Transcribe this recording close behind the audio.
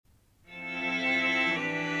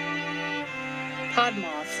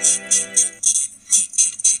Podmoth.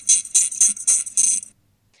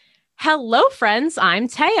 Hello, friends. I'm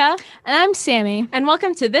Taya. And I'm Sammy. And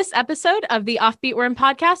welcome to this episode of the Offbeat Worm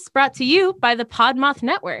podcast brought to you by the Podmoth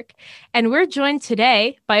Network. And we're joined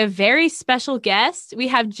today by a very special guest. We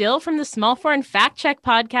have Jill from the Small Foreign Fact Check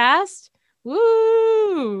podcast.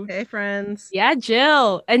 Woo! Hey, friends. Yeah,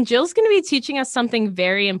 Jill. And Jill's going to be teaching us something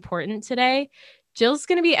very important today. Jill's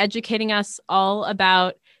going to be educating us all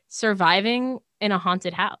about surviving in a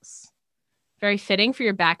haunted house. Very fitting for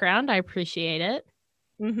your background. I appreciate it.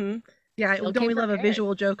 Mm-hmm. Yeah, don't we love a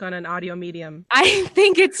visual joke on an audio medium? I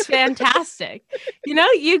think it's fantastic. You know,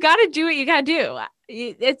 you got to do what you got to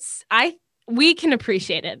do. We can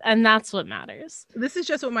appreciate it, and that's what matters. This is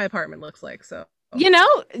just what my apartment looks like, so. You know,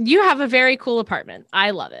 you have a very cool apartment. I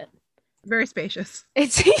love it. Very spacious.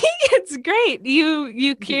 It's great.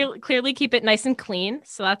 You clearly keep it nice and clean,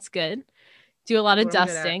 so that's good. Do a lot of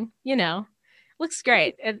dusting, you know. Looks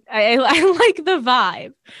great. I like the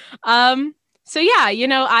vibe. So yeah, you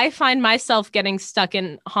know, I find myself getting stuck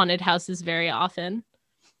in haunted houses very often.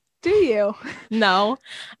 Do you? No.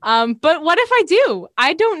 But what if I do?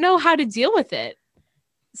 I don't know how to deal with it.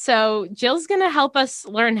 So Jill's going to help us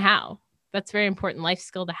learn how. That's a very important life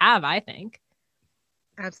skill to have, I think.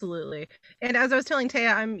 Absolutely. And as I was telling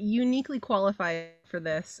Taya, I'm uniquely qualified for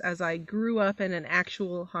this as I grew up in an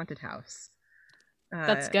actual haunted house.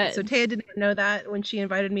 That's good. So Taya didn't know that when she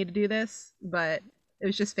invited me to do this, but it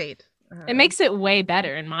was just fate. It makes it way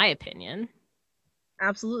better, in my opinion.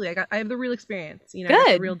 Absolutely. I have the real experience. You know, good.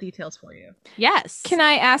 I have the real details for you. Yes. Can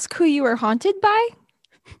I ask who you were haunted by?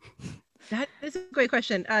 That is a great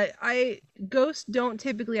question. Ghosts don't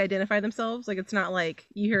typically identify themselves. Like, it's not like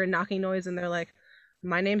you hear a knocking noise and they're like,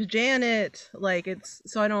 "My name's Janet." Like, it's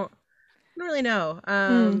so I don't really know.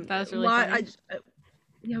 That was really funny.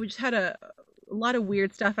 We just had a lot of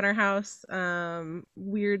weird stuff in our house.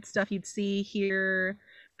 Weird stuff you'd see here.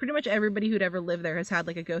 Pretty much everybody who'd ever lived there has had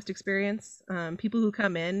like a ghost experience. People who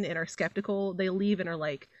come in and are skeptical, they leave and are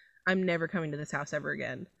like, "I'm never coming to this house ever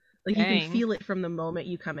again." Like, Dang. you can feel it from the moment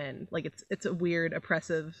you come in. Like, it's a weird,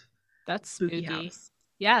 oppressive, that's spooky spooky house.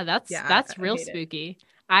 Yeah, that's real spooky.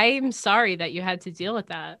 I'm sorry that you had to deal with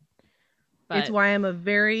that. But... It's why I'm a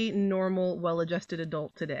very normal, well-adjusted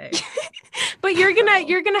adult today. But you're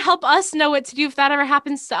gonna help us know what to do if that ever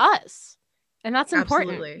happens to us, and that's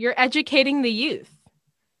important. Absolutely. You're educating the youth.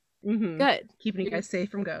 Mm-hmm. Good. Keeping you guys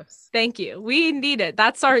safe from ghosts. Thank you. We need it.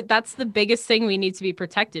 That's the biggest thing we need to be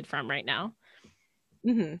protected from right now.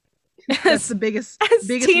 Mm-hmm. That's the biggest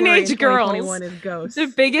teenage girls. Is ghosts. The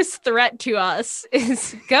biggest threat to us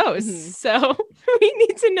is ghosts. Mm-hmm. So we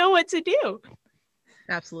need to know what to do.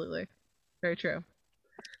 Absolutely. Very true.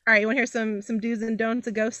 All right, you want to hear some do's and don'ts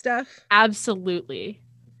of ghost stuff? Absolutely.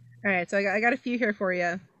 All right, so I got a few here for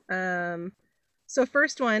you. So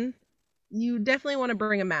first one, you definitely want to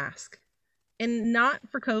bring a mask, and not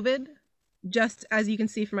for COVID. Just as you can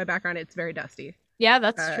see from my background, it's very dusty. Yeah,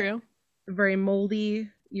 that's true. Very moldy.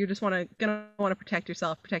 You're just gonna want to protect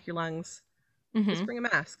yourself, protect your lungs. Mm-hmm. Just bring a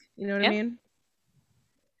mask. You know what I mean?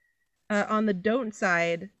 On the don't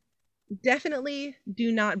side, definitely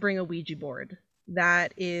do not bring a Ouija board.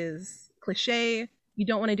 That is cliche. You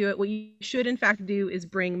don't want to do it. What you should, in fact, do is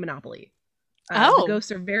bring Monopoly. The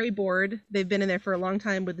ghosts are very bored. They've been in there for a long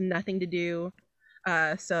time with nothing to do.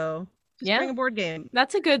 So just bring a board game.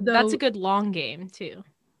 That's a good long game too.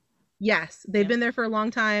 Yes, they've been there for a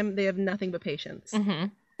long time. They have nothing but patience. Mm-hmm.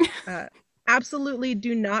 Absolutely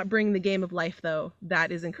do not bring the game of life, though.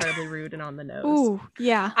 That is incredibly rude and on the nose. Ooh,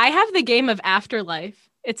 yeah. I have the game of Afterlife.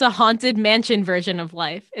 It's a haunted mansion version of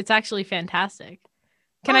life. It's actually fantastic.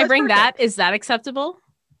 Can I bring that? Is that acceptable?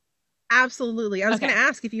 Absolutely. I was going to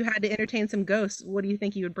ask if you had to entertain some ghosts, what do you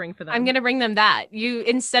think you would bring for them? I'm going to bring them that. You,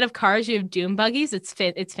 instead of cars, you have doom buggies. It's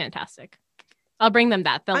fantastic. I'll bring them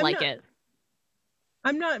that. They'll like it.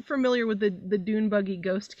 I'm not familiar with the Dune Buggy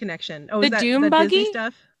ghost connection. Oh, the Doom Buggy Disney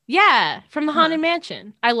stuff? Yeah, from the Haunted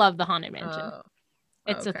Mansion. I love the Haunted Mansion. Oh,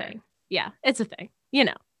 it's a thing. Yeah, it's a thing. You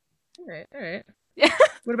know. All right.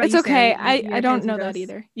 What about it's okay. I don't know that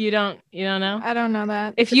either. You don't know? I don't know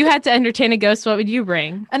that. If you had to entertain a ghost, what would you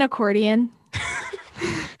bring? An accordion.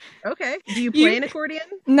 Okay. Do you play an accordion?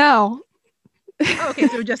 No. Oh, okay,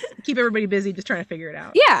 so just keep everybody busy just trying to figure it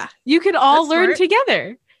out. Yeah, you could all learn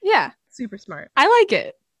together. Yeah. Super smart. I like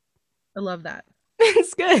it. I love that.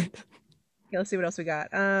 It's good. Okay, let's see what else we got.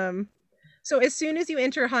 So as soon as you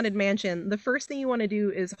enter a haunted mansion, the first thing you want to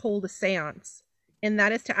do is hold a seance, and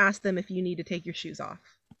that is to ask them if you need to take your shoes off.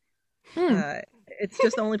 It's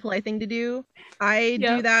just the only polite thing to do. I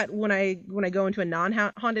do that when I go into a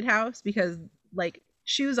non-haunted house because like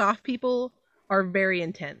shoes off people are very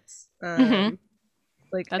intense.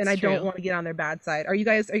 Like, That's and I true. don't want to get on their bad side. Are you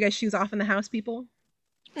guys shoes off in the house people?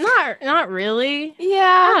 Not really.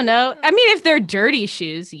 Yeah. I don't know. I mean, if they're dirty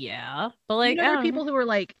shoes, yeah. But like, there are people who are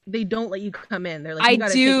like, they don't let you come in. They're like, I you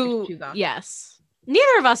gotta do. take your shoes off. Yes.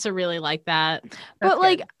 Neither of us are really like that. But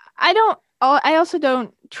like, I also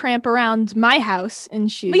don't tramp around my house in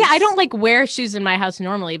shoes. But yeah, I don't like wear shoes in my house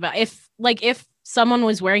normally. But if someone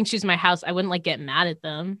was wearing shoes in my house, I wouldn't like get mad at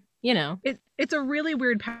them. You know, it's a really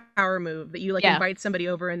weird power move that you like invite somebody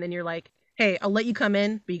over and then you're like, hey, I'll let you come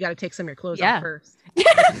in, but you got to take some of your clothes off first.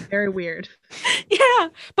 Very weird. Yeah,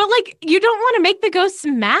 but like, you don't want to make the ghosts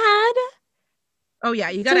mad. Oh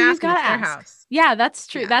yeah, you got to ask them. It's their house. Yeah, that's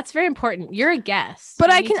true. Yeah. That's very important. You're a guest.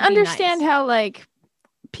 But I can understand how like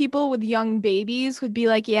people with young babies would be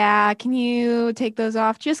like, yeah, can you take those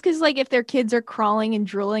off? Just because like if their kids are crawling and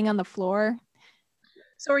drooling on the floor.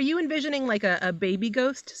 So are you envisioning like a baby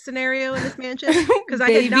ghost scenario in this mansion? Because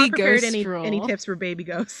I had not prepared any tips for baby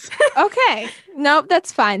ghosts. Okay. Nope,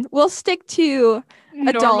 that's fine. We'll stick to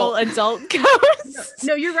normal adult ghosts.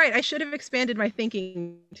 No, you're right. I should have expanded my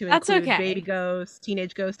thinking to include baby ghosts,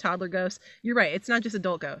 teenage ghosts, toddler ghosts. You're right. It's not just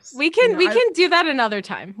adult ghosts. We can can do that another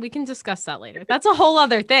time. We can discuss that later. That's a whole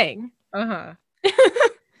other thing. Uh-huh. All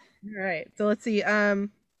right. So let's see.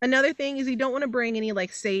 Another thing is you don't want to bring any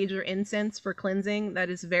like sage or incense for cleansing. That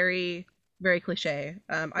is very, very cliche.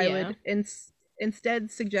 I would instead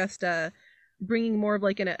suggest bringing more of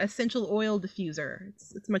like an essential oil diffuser.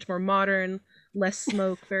 It's much more modern, less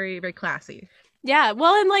smoke, very, very classy. Yeah.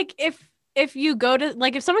 Well, and like if you go to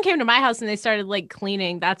like if someone came to my house and they started like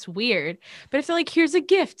cleaning, that's weird. But if they're like, here's a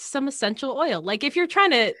gift, some essential oil. Like if you're trying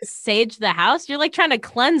to sage the house, you're like trying to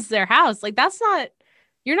cleanse their house. Like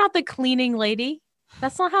you're not the cleaning lady.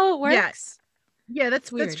 That's not how it works. Yeah, that's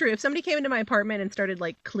true. If somebody came into my apartment and started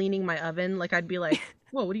like cleaning my oven, like I'd be like,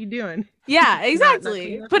 whoa, what are you doing? Yeah,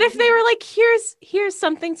 exactly. But if they were like, here's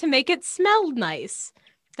something to make it smell nice,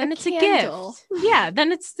 then it's a gift. Yeah,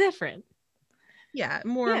 then it's different. Yeah,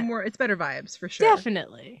 more it's better vibes for sure.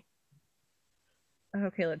 Definitely.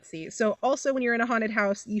 Okay, let's see. So also when you're in a haunted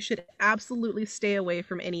house, you should absolutely stay away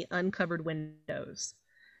from any uncovered windows.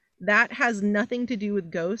 That has nothing to do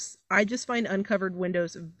with ghosts. I just find uncovered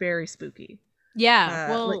windows very spooky.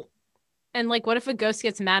 Yeah, and like, what if a ghost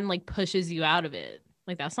gets mad and like pushes you out of it?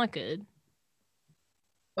 Like, that's not good.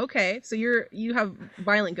 Okay, so you have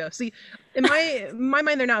violent ghosts. See, in my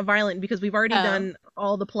mind, they're not violent because we've already done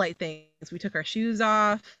all the polite things. We took our shoes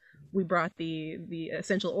off. We brought the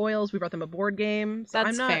essential oils. We brought them a board game. So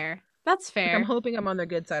that's fair. That's fair. Like, I'm hoping I'm on their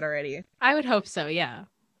good side already. I would hope so. Yeah.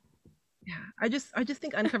 Yeah, I just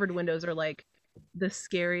think uncovered windows are like the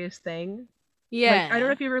scariest thing. Yeah, like, I don't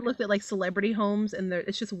know if you ever looked at like celebrity homes and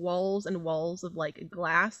it's just walls and walls of like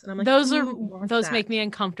glass, and I'm like, those make me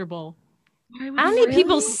uncomfortable. I don't need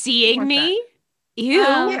people seeing me. Ew.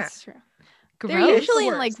 That's true. Gross. They're usually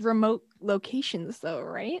in like remote locations, though,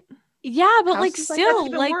 right? Yeah, but like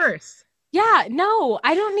still like worse. Yeah, no,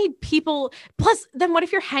 I don't need people. Plus, then what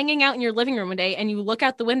if you're hanging out in your living room one day and you look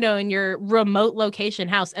out the window in your remote location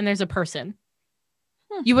house and there's a person?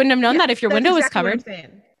 You wouldn't have known that if your window was covered.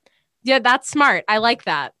 Yeah, that's smart. I like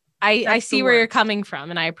that. I see where you're coming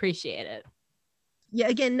from and I appreciate it. Yeah,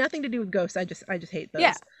 again, nothing to do with ghosts. I just hate those.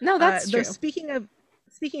 Yeah, no, that's true. Speaking of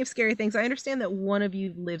scary things, I understand that one of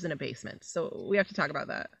you lives in a basement, so we have to talk about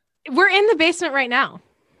that. We're in the basement right now.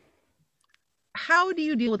 How do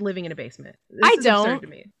you deal with living in a basement? I don't. To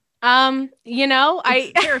me.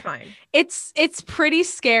 It's terrifying. It's pretty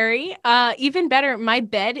scary. Even better, my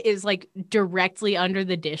bed is like directly under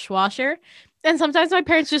the dishwasher, and sometimes my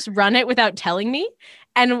parents just run it without telling me.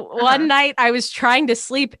 And one night I was trying to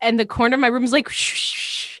sleep, and the corner of my room was like,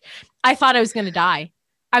 shh. I thought I was gonna die.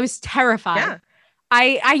 I was terrified. Yeah.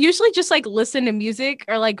 I usually just like listen to music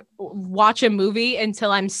or like watch a movie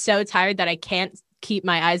until I'm so tired that I can't keep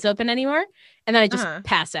my eyes open anymore. And then I just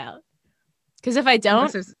pass out. Because if I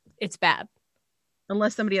don't, it's bad.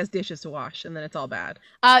 Unless somebody has dishes to wash, and then it's all bad.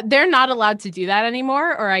 They're not allowed to do that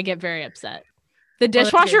anymore, or I get very upset. The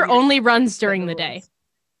dishwasher only runs during the day.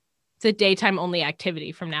 It's a daytime only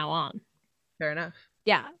activity from now on. Fair enough.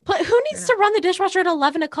 Yeah. But who needs to run the dishwasher at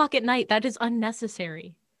 11 o'clock at night? That is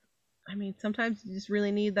unnecessary. I mean, sometimes you just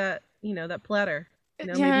really need that, that platter.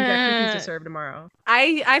 Maybe you got cookies to serve tomorrow.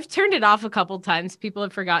 I've turned it off a couple times. People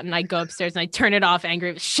have forgotten. I go upstairs and I turn it off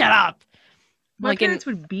angry. Shut up. My parents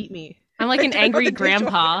would beat me. I'm like an angry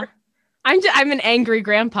grandpa. I'm an angry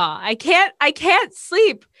grandpa. I can't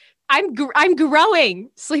sleep. I'm growing.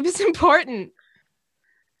 Sleep is important.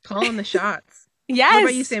 Calling the shots. Yes. What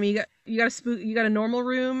about you, Sammy? You got a normal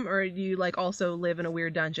room, or do you like also live in a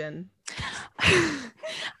weird dungeon?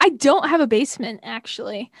 I don't have a basement,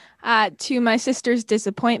 actually, to my sister's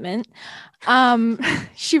disappointment.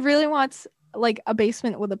 She really wants like a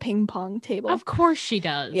basement with a ping pong table. Of course she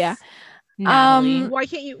does. Yeah. Natalie. Why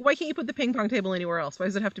can't you put the ping pong table anywhere else? Why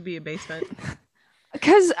does it have to be a basement?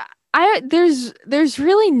 Because there's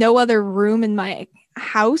really no other room in my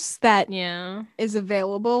house that is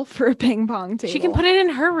available for a ping pong table. She can put it in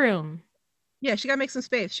her room. Yeah, she gotta make some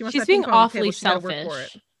space. She's that being awfully selfish. Work for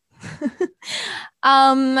it.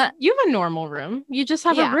 You have a normal room. You just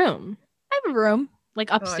have a room. I have a room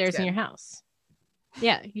like upstairs in your house.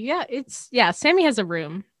 Yeah. Sammy has a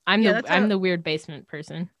room. I'm the weird basement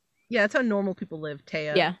person. Yeah, that's how normal people live,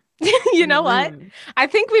 Taya. Yeah. You know what? I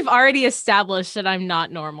think we've already established that I'm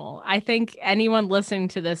not normal. I think anyone listening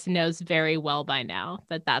to this knows very well by now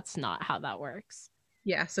that that's not how that works.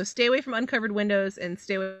 Yeah, so stay away from uncovered windows and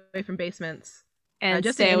stay away from basements. And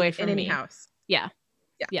just stay away from any house. Yeah.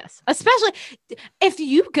 Yes. Especially if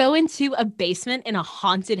you go into a basement in a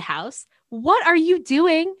haunted house, what are you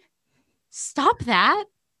doing? Stop that.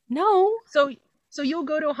 No. So you'll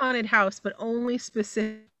go to a haunted house, but only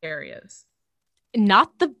specific areas.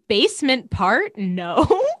 Not the basement part. No.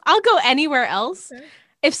 I'll go anywhere else. Okay.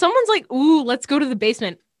 If someone's like, ooh, let's go to the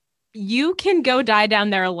basement, you can go die down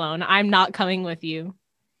there alone. I'm not coming with you.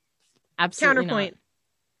 Absolutely Counterpoint.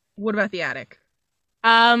 Not. What about the attic?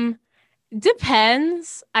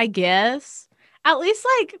 Depends, I guess. At least,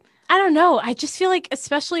 like, I don't know. I just feel like,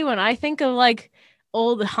 especially when I think of like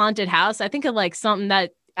old haunted house, I think of like something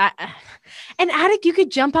that an attic, you could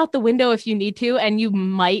jump out the window if you need to, and you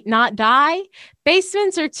might not die.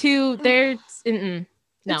 Basements are too. They're no.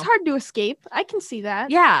 It's hard to escape. I can see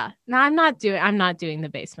that. Yeah. No, I'm not doing the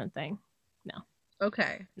basement thing. No.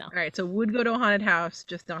 Okay. No. All right. So would go to a haunted house,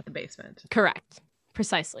 just not the basement. Correct.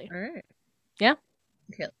 Precisely. All right. Yeah.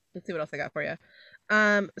 Okay. Let's see what else I got for you.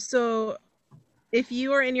 So if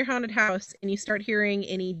you are in your haunted house and you start hearing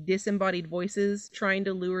any disembodied voices trying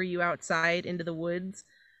to lure you outside into the woods,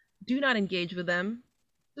 do not engage with them.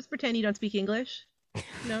 Just pretend you don't speak English.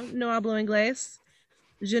 No hablo inglés.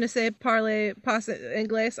 Je ne sais parler pas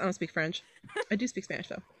inglés. I don't speak French. I do speak Spanish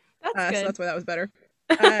though. That's good. So that's why that was better.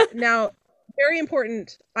 Now, very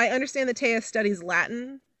important. I understand that Taya studies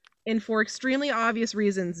Latin, and for extremely obvious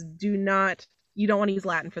reasons, you don't want to use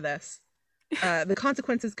Latin for this. The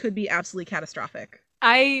consequences could be absolutely catastrophic.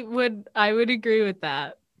 I would agree with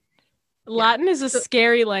that. Latin is a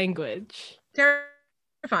scary language.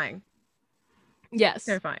 Terrifying. Yes.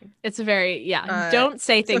 Terrifying. It's a very, don't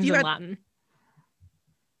say things in Latin.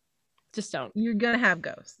 Just don't. You're going to have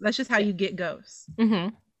ghosts. That's just how you get ghosts.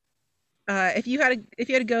 Mm-hmm. If you had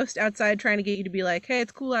a ghost outside trying to get you to be like, hey,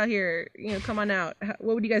 it's cool out here, come on out.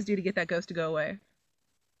 What would you guys do to get that ghost to go away?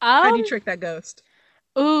 How do you trick that ghost?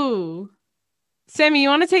 Ooh. Sammy, you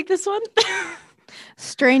want to take this one?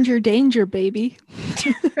 Stranger danger, baby.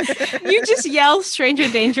 You just yell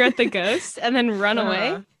stranger danger at the ghost and then run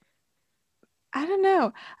away? I don't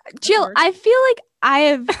know. Jill, I feel like I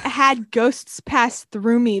have had ghosts pass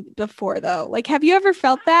through me before, though. Like, have you ever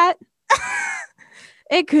felt that?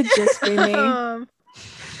 It could just be me.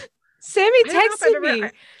 Sammy texted me.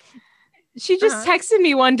 She just texted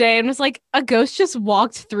me one day and was like, a ghost just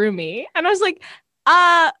walked through me. And I was like,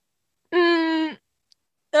 I don't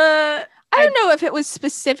know if it was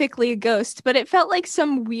specifically a ghost, but it felt like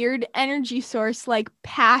some weird energy source like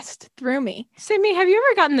passed through me. Sammy, have you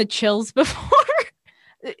ever gotten the chills before?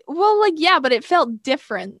 Well, like, yeah, but it felt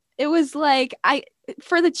different. It was like,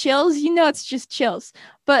 for the chills, it's just chills.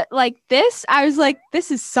 But like this, I was like,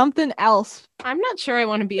 this is something else. I'm not sure I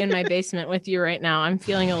want to be in my basement with you right now. I'm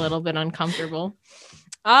feeling a little bit uncomfortable.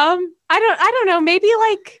 I don't know. Maybe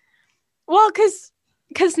like, well,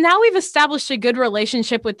 because now we've established a good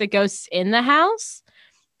relationship with the ghosts in the house.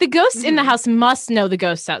 The ghosts in the house must know the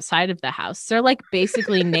ghosts outside of the house. They're like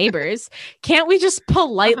basically neighbors. Can't we just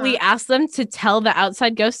politely ask them to tell the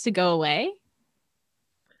outside ghosts to go away?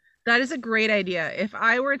 That is a great idea. If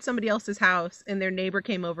I were at somebody else's house and their neighbor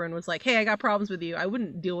came over and was like, hey, I got problems with you, I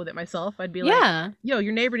wouldn't deal with it myself. I'd be like, yo,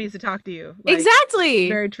 your neighbor needs to talk to you. Like, exactly.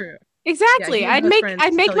 Very true. Exactly. Yeah,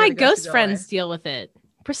 I'd make my ghost friends deal with it.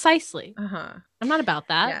 Precisely. I'm not about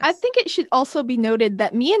that. Yes. I think it should also be noted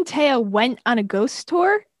that me and Taya went on a ghost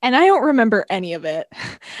tour, and I don't remember any of it.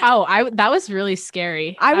 That was really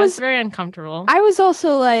scary. I was very uncomfortable. I was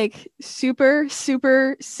also like super,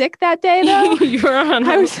 super sick that day, though. You were on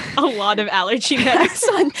a lot of allergy meds. I was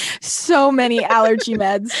on so many allergy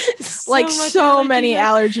meds. so many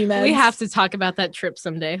allergy meds. We have to talk about that trip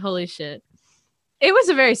someday. Holy shit. It was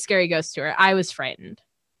a very scary ghost tour. I was frightened.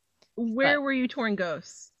 Where were you touring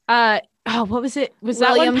ghosts? Oh, what was it? Was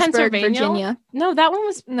that one Pennsylvania? Virginia? No, that one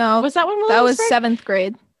was no. Was that one Williamsburg? That was 7th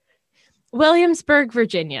grade. Williamsburg,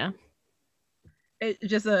 Virginia.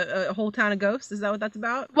 Just a whole town of ghosts? Is that what that's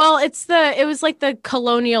about? Well, it was like the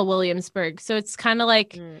colonial Williamsburg. So it's kind of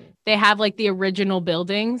like they have like the original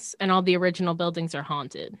buildings and all the original buildings are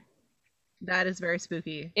haunted. That is very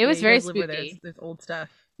spooky. It was very spooky. There's old stuff.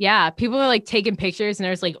 Yeah, people were like taking pictures and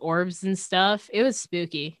there's like orbs and stuff. It was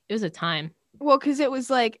spooky. It was a time. Well, because it was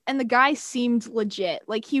like, and the guy seemed legit.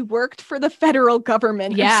 Like he worked for the federal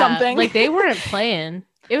government or something. Like they weren't playing.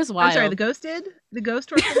 It was wild. I'm sorry, the ghost did? The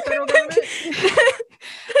ghost worked for the federal government?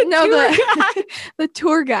 No, the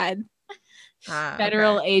tour guide.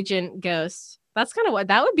 Federal agent ghost. That's kind of what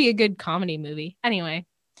that would be a good comedy movie. Anyway.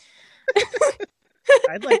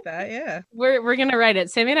 I'd like that, yeah. We're gonna write it.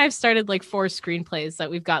 Sammy and I've started like 4 screenplays that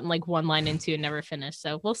we've gotten like one line into and never finished.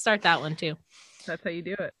 So we'll start that one too. That's how you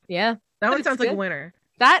do it. Yeah. That one sounds like a winner.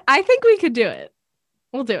 That I think we could do it.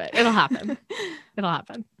 We'll do it. It'll happen. It'll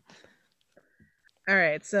happen. All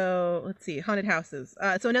right, so let's see. Haunted houses.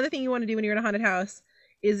 So another thing you want to do when you're in a haunted house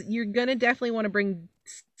is you're gonna definitely want to bring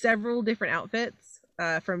several different outfits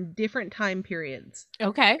from different time periods.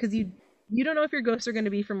 Okay. Because you don't know if your ghosts are going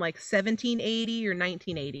to be from like 1780 or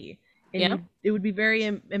 1980. And it would be very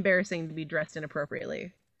embarrassing to be dressed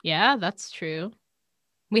inappropriately. Yeah, that's true.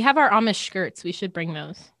 We have our Amish skirts. We should bring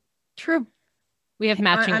those. True. We have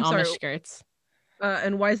matching Amish skirts.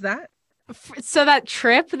 And why is that? So that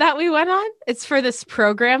trip that we went on, it's for this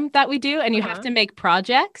program that we do, and you have to make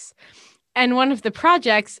projects. And one of the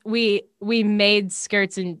projects, we made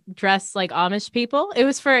skirts and dressed like Amish people.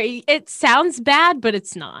 It sounds bad, but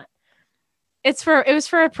it's not. It was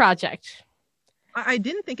for a project. I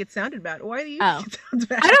didn't think it sounded bad. Why do you think it sounds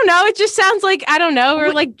bad? I don't know. It just sounds like, I don't know.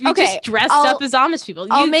 We're like, we just dressed up as Amish people.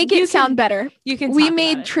 I'll make it sound better. You can. We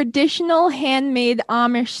made traditional handmade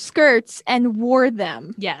Amish skirts and wore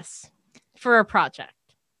them. Yes. For a project.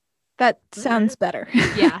 That sounds better.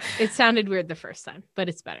 Yeah. It sounded weird the first time, but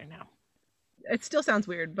it's better now. It still sounds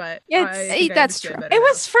weird, but that's true. It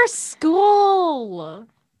was for school.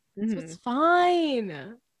 So it's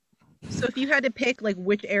fine. So if you had to pick like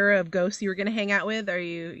which era of ghosts you were going to hang out with, are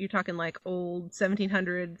you talking like old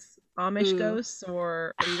 1700s Amish ghosts,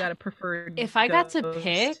 or you got a preferred if I got to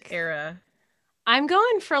pick era? I'm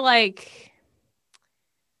going for like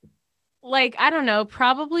I don't know,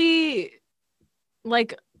 probably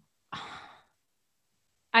like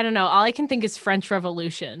I don't know, all I can think is French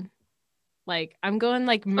Revolution. Like I'm going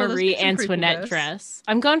like Marie Antoinette dress.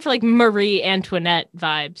 I'm going for like Marie Antoinette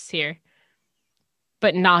vibes here.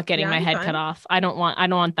 But not getting my head cut off. I don't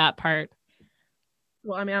want that part.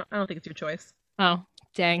 Well, I mean, I don't think it's your choice. Oh,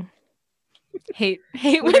 dang. hate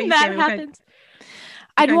when that happens.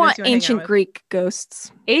 I'd want ancient Greek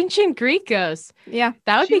ghosts. Ancient Greek ghosts. Yeah.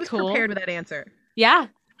 That would be cool. Prepared with that answer. Yeah.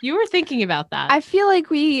 You were thinking about that. I feel like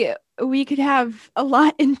we could have a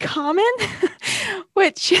lot in common.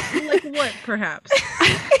 Which like what, perhaps?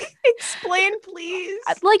 Explain, please.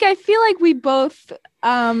 Like I feel like we both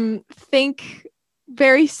think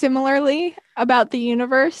very similarly about the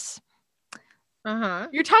universe.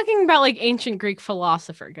 You're talking about like ancient Greek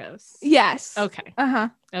philosopher ghosts. Yes. Okay.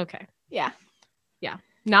 Okay. Yeah. Yeah.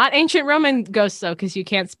 Not ancient Roman ghosts though, because you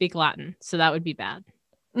can't speak Latin, so that would be bad.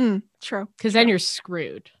 True. Because then you're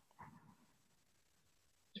screwed.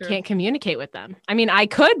 You can't communicate with them. I mean, I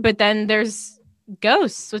could, but then there's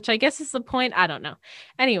ghosts, which I guess is the point. I don't know.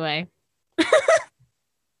 Anyway.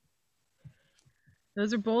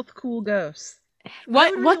 Those are both cool ghosts.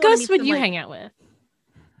 What ghosts would you hang out with?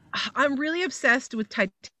 I'm really obsessed with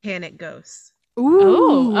Titanic ghosts.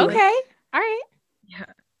 Ooh, okay. All right. Yeah.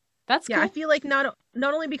 That's cool. I feel like not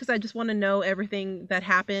only because I just want to know everything that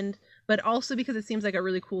happened, but also because it seems like a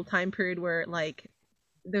really cool time period where like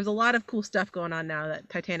there's a lot of cool stuff going on now that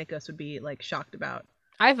Titanic ghosts would be like shocked about.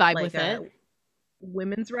 I vibe with it.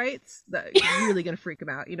 Women's rights, that really gonna freak them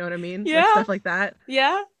out. You know what I mean? Yeah. Like stuff like that.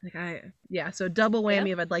 Yeah. So double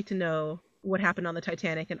whammy of I'd like to know what happened on the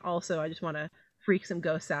Titanic, and also I just want to freak some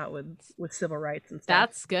ghosts out with civil rights and stuff.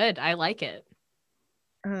 That's good. I like it.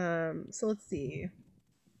 So let's see.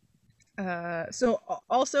 So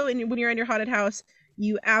also when you're in your haunted house,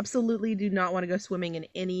 you absolutely do not want to go swimming in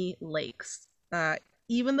any lakes.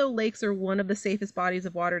 Even though lakes are one of the safest bodies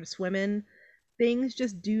of water to swim in, things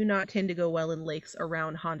just do not tend to go well in lakes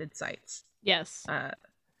around haunted sites. Yes.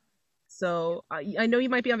 So I know you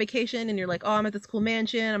might be on vacation and you're like, oh, I'm at this cool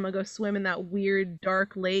mansion. I'm going to go swim in that weird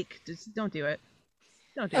dark lake. Just don't do it.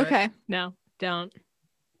 Don't do it. Okay. No, don't.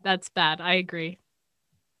 That's bad. I agree.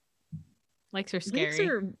 Lakes are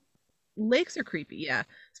scary. Lakes are creepy, yeah.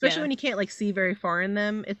 Especially when you can't like see very far in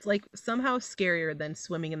them. It's like somehow scarier than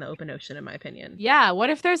swimming in the open ocean, in my opinion. Yeah, what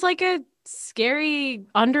if there's like a scary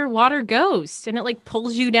underwater ghost and it like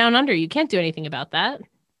pulls you down under? You can't do anything about that.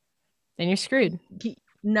 Then you're screwed.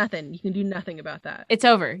 Nothing. You can do nothing about that. It's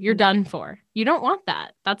over. You're done for. You don't want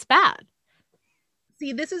that. That's bad.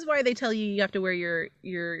 See, this is why they tell you have to wear your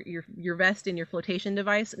vest and your flotation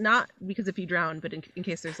device, not because if you drown, but in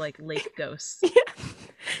case there's like lake ghosts.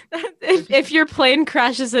 If your plane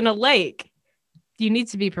crashes in a lake, you need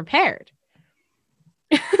to be prepared.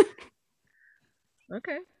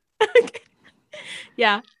 Okay.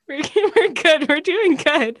 Yeah, we're good. We're doing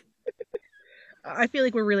good. I feel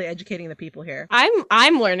like we're really educating the people here.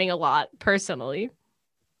 I'm learning a lot personally.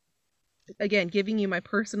 Again, giving you my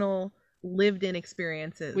personal lived-in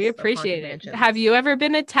experiences. We appreciate it. Have you ever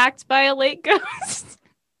been attacked by a lake ghost?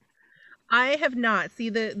 I have not. See,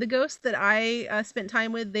 the ghosts that I spent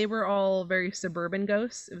time with, they were all very suburban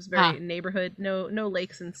ghosts. It was very neighborhood, no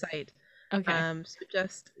lakes in sight. Okay. So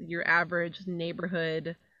just your average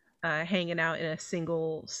neighborhood, hanging out in a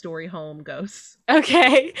single story home ghosts.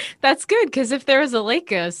 Okay, that's good, because if there was a lake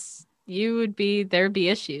ghost, there'd be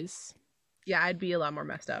issues. Yeah, I'd be a lot more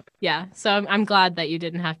messed up. Yeah, so I'm glad that you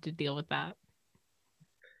didn't have to deal with that.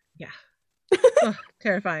 Yeah. Ugh,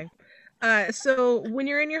 terrifying. So when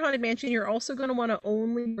you're in your haunted mansion, you're also going to want to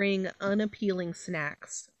only bring unappealing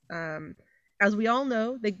snacks. As we all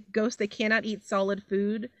know, the ghosts, they cannot eat solid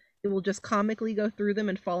food. It will just comically go through them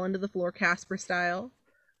and fall into the floor Casper style.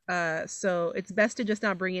 So it's best to just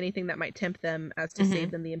not bring anything that might tempt them, as to save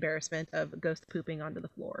them the embarrassment of a ghost pooping onto the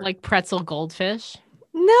floor. Like pretzel goldfish?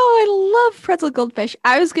 No, I love pretzel goldfish.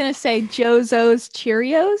 I was going to say Jozo's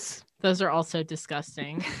Cheerios. Those are also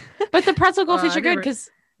disgusting. But the pretzel goldfish are good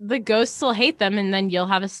because the ghosts will hate them and then you'll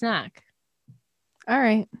have a snack. All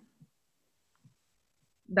right.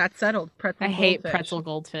 That's settled. I hate pretzel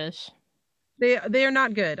goldfish. They are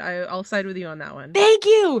not good. I'll side with you on that one. Thank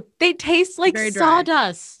you. They taste like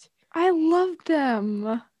sawdust. I love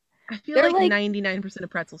them. I feel like 99% of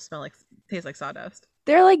pretzels taste like sawdust.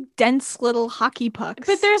 They're like dense little hockey pucks.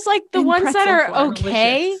 But there's like the ones that are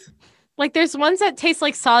okay. Delicious. Like there's ones that taste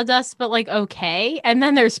like sawdust, but like okay. And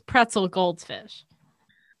then there's pretzel goldfish.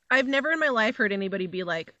 I've never in my life heard anybody be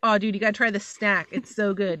like, oh, dude, you got to try this snack. It's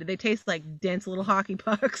so good. They taste like dense little hockey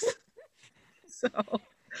pucks. So...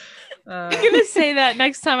 I'm going to say that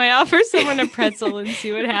next time I offer someone a pretzel and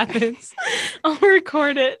see what happens. I'll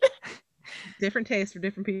record it. Different taste for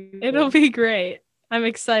different people. It'll be great. I'm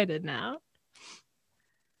excited now.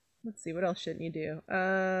 Let's see, what else shouldn't you do?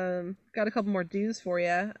 Got a couple more do's for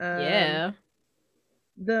you. Yeah.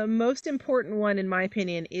 The most important one, in my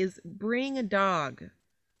opinion, is bring a dog.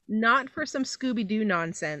 Not for some Scooby-Doo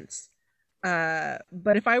nonsense.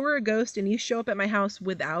 But if I were a ghost and you show up at my house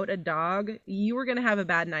without a dog, you are going to have a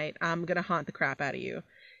bad night. I'm going to haunt the crap out of you.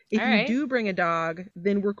 If you do bring a dog,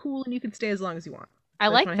 then we're cool and you can stay as long as you want. I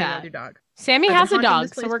like that. With your dog. Sammy has a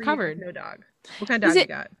dog, so we're covered. No dog. What kind of dog you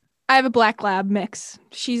got? I have a black lab mix.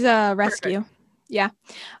 She's a rescue. Perfect. Yeah.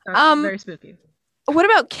 Very spooky. What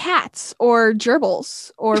about cats or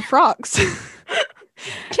gerbils or frogs?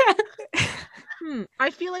 I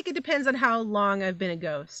feel like it depends on how long I've been a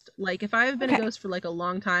ghost. Like, if I've been a ghost for, like, a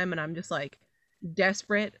long time and I'm just, like,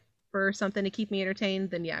 desperate for something to keep me entertained,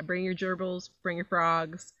 then, yeah, bring your gerbils, bring your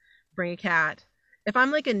frogs, bring a cat. If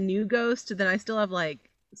I'm, like, a new ghost, then I still have, like,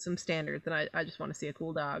 some standards, and I just want to see a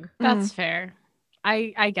cool dog. That's fair.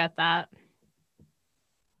 I get that.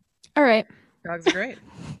 All right. Dogs are great.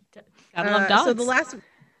 Gotta love dogs. So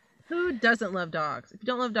who doesn't love dogs? If you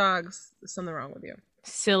don't love dogs, there's something wrong with you.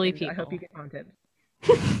 Silly people. I hope you get haunted.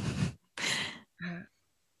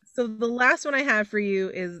 So the last one I have for you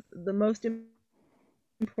is the most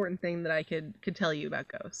important thing that I could tell you about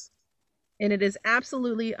ghosts. And it is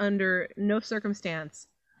absolutely under no circumstance.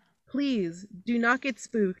 Please do not get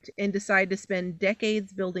spooked and decide to spend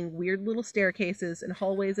decades building weird little staircases and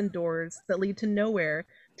hallways and doors that lead to nowhere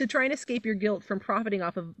to try and escape your guilt from profiting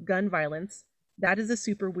off of gun violence. That is a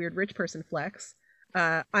super weird rich person flex.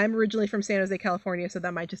 I'm originally from San Jose, California, so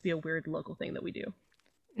that might just be a weird local thing that we do.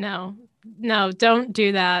 No, don't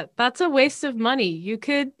do that. That's a waste of money. You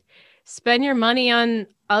could spend your money on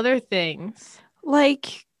other things.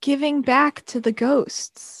 Like giving back to the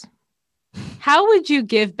ghosts. How would you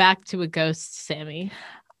give back to a ghost, Sammy?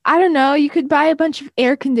 I don't know. You could buy a bunch of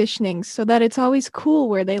air conditioning so that it's always cool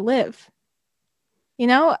where they live. You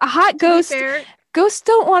know, a hot ghost. Ghosts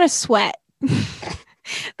don't want to sweat.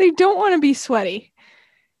 They don't want to be sweaty.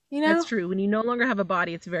 You know? That's true. When you no longer have a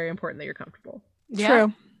body, it's very important that you're comfortable. Yeah,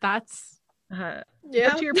 true. That's But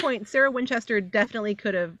to your point, Sarah Winchester definitely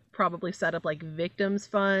could have probably set up like victims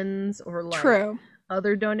funds or like True.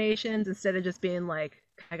 other donations instead of just being like,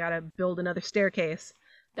 I gotta build another staircase,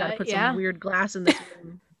 gotta put some weird glass in this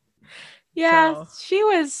room. Yeah, so. She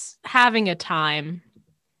was having a time.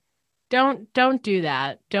 Don't do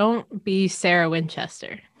that. Don't be Sarah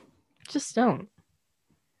Winchester. Just don't.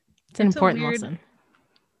 It's an important lesson.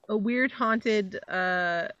 A weird haunted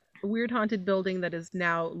building that is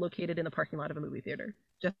now located in the parking lot of a movie theater.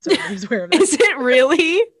 Just so everybody's aware of it. Is it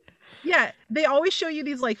really? Yeah, they always show you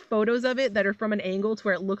these like photos of it that are from an angle to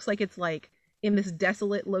where it looks like it's like in this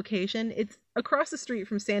desolate location. It's across the street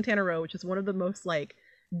from Santana Row, which is one of the most like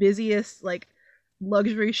busiest like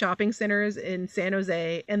luxury shopping centers in San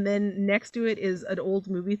Jose, and then next to it is an old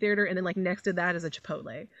movie theater, and then like next to that is a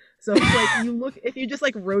Chipotle. So it's like you look, if you just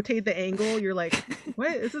like rotate the angle, you're like,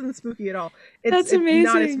 what? This isn't spooky at all. That's amazing.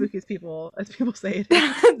 It's not as spooky as people say it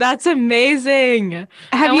is. That's amazing.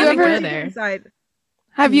 Have you ever been there? Inside,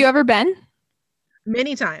 have you ever been?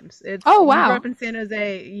 Many times. It's, oh wow! You grew up in San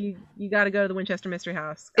Jose, you got to go to the Winchester Mystery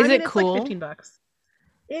House. Is it cool? It's like $15.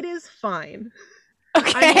 It is fine.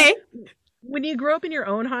 Okay. When you grow up in your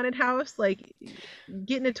own haunted house, like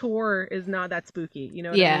getting a tour is not that spooky. You know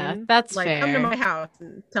what I mean? That's like, fair. Come to my house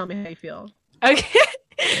and tell me how you feel. Okay.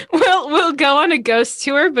 We'll go on a ghost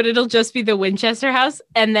tour, but it'll just be the Winchester house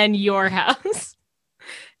and then your house.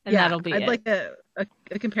 And that'll be I'd like a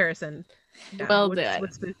comparison. Yeah, we'll do it.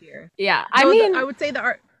 What's spookier? Yeah. I mean, I would say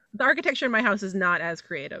the architecture in my house is not as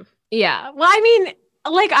creative. Yeah. Well, I mean,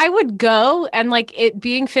 like I would go and like it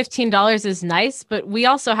being $15 is nice, but we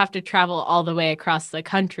also have to travel all the way across the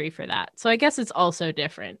country for that. So I guess it's also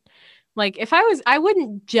different. Like if I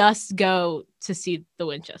wouldn't just go to see the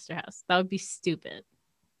Winchester house. That would be stupid.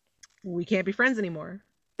 We can't be friends anymore.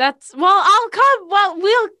 I'll come.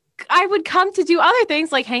 I would come to do other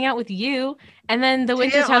things like hang out with you, and then the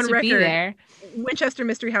Winchester house would be there. Winchester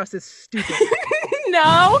Mystery House is stupid.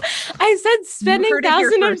 No, I said spending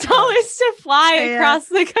thousands of dollars to fly across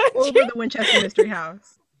the country over the Winchester Mystery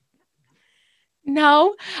House.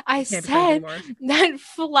 No, I said that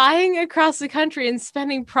flying across the country and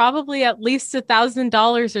spending probably at least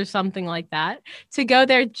 $1,000 or something like that to go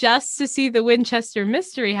there just to see the Winchester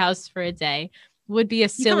Mystery House for a day would be a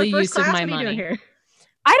silly use of my money.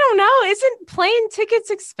 I don't know. Isn't plane tickets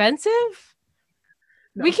expensive?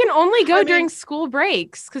 No. We can only go during school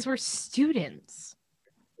breaks because we're students.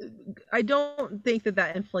 I don't think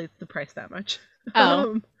that inflates the price that much.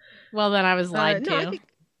 Oh, well then I was lied to. I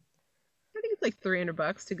think it's like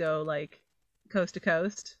 $300 to go like coast to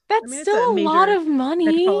coast. That's still a lot of money.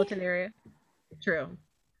 Metropolitan area. True.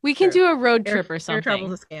 We can do a road trip or something. Air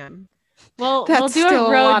travel's a scam. Well, we'll do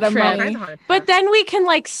a road trip, but then we can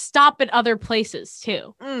like stop at other places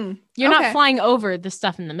too. You're not flying over the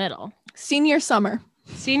stuff in the middle. Senior summer,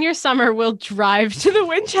 we'll drive to the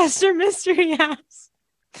Winchester Mystery House.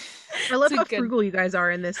 I love how frugal you guys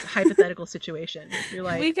are in this hypothetical situation. You're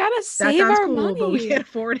like, we gotta save our money, but we can't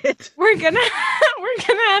afford it. We're gonna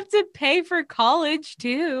have to pay for college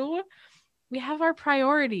too. We have our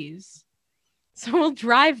priorities. So we'll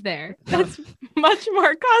drive there. That's much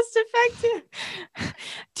more cost effective.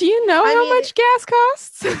 Do you know how much gas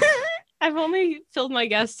costs? I've only filled my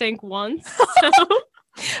gas tank once. So.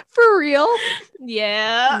 For real?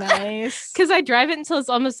 Yeah. Nice. Because I drive it until it's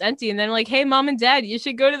almost empty. And then I'm like, hey, mom and dad, you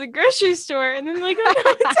should go to the grocery store. And then like, oh,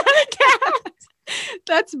 no, it's out of gas.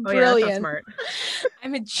 That's brilliant. That's smart.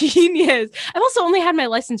 I'm a genius. I've also only had my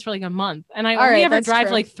license for like a month. And I only ever drive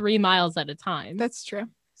like 3 miles at a time. That's true.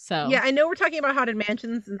 So yeah, I know we're talking about haunted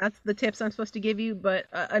mansions, and that's the tips I'm supposed to give you. But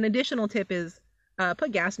an additional tip is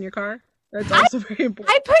put gas in your car. That's also very important.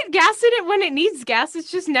 I put gas in it when it needs gas. It's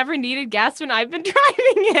just never needed gas when I've been driving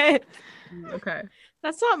it. Okay.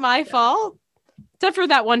 That's not my fault. Except for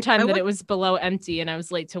that one time that it was below empty and I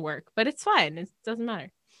was late to work. But it's fine. It doesn't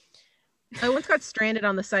matter. I once got stranded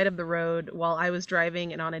on the side of the road while I was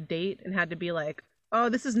driving and on a date and had to be like, oh,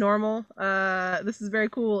 this is normal. This is very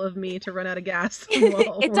cool of me to run out of gas.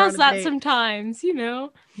 It does that sometimes, you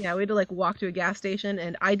know? Yeah, we had to like walk to a gas station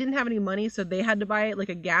and I didn't have any money, so they had to buy like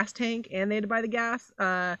a gas tank and they had to buy the gas.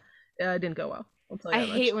 It didn't go well. I'll tell you I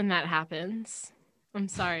hate when that happens. I'm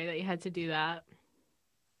sorry that you had to do that.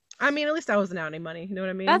 I mean, at least I wasn't out any money. You know what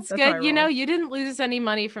I mean? That's good. You know, you didn't lose any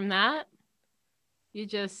money from that. You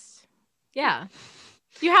just, yeah.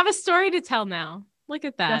 You have a story to tell now. Look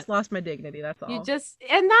at that. Just lost my dignity, that's all. And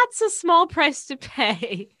that's a small price to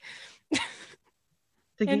pay.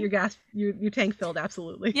 To get your tank filled,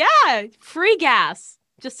 absolutely. Yeah, free gas.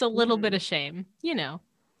 Just a little bit of shame, you know.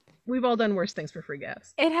 We've all done worse things for free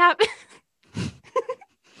gas. It happened.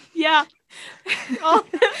 Yeah.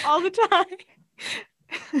 All the time.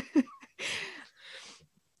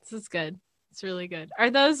 This is good. It's really good. Are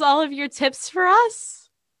those all of your tips for us?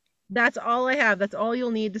 That's all I have. That's all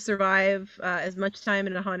you'll need to survive as much time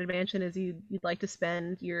in a haunted mansion as you'd like to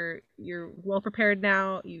spend. You're well prepared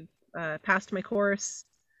now. You've passed my course.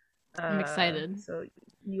 I'm excited. So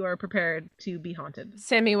you are prepared to be haunted.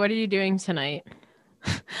 Sammy, what are you doing tonight?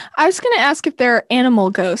 I was going to ask if there are animal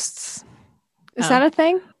ghosts. Is that a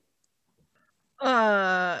thing?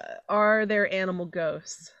 Are there animal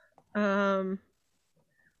ghosts? I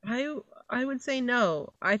would say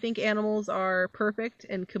no. I think animals are perfect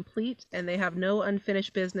and complete, and they have no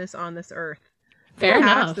unfinished business on this earth. Fair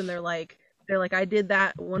enough. And they're like, I did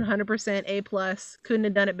that 100% A+. Couldn't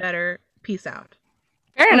have done it better. Peace out.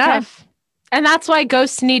 Fair enough. And that's why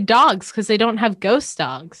ghosts need dogs, because they don't have ghost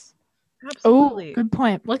dogs. Absolutely. Oh, good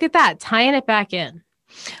point. Look at that, tying it back in.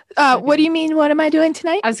 What do you mean? What am I doing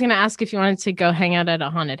tonight? I was going to ask if you wanted to go hang out at a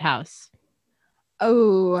haunted house.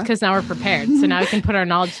 Oh. Because now we're prepared. So now we can put our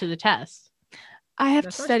knowledge to the test. I have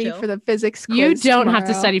to study for the physics quiz. You don't tomorrow. have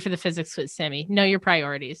to study for the physics quiz, Sammy. Know your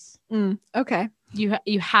priorities. Okay. You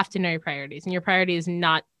have to know your priorities. And your priority is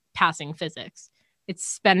not passing physics. It's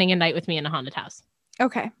spending a night with me in a haunted house.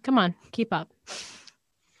 Okay. Come on. Keep up.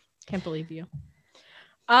 Can't believe you.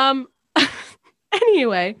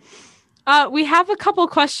 Anyway, we have a couple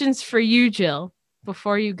questions for you, Jill,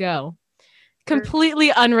 before you go.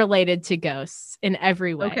 Completely unrelated to ghosts in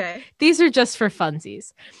every way. Okay. These are just for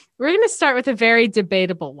funsies. We're going to start with a very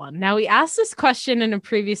debatable one. Now, we asked this question in a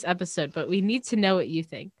previous episode, but we need to know what you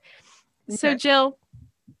think. Okay. So, Jill,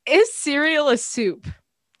 is cereal a soup?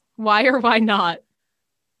 Why or why not?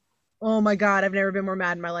 Oh my God, I've never been more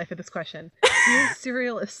mad in my life at this question. Is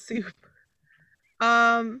cereal a soup?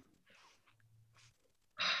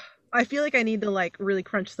 I feel like I need to really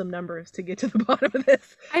crunch some numbers to get to the bottom of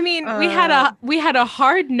this. I mean, we had a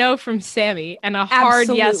hard no from Sammy and a hard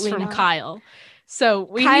yes from Kyle. So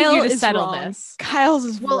we need you to settle this. Kyle's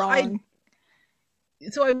is wrong.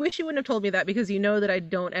 So I wish you wouldn't have told me that, because you know that I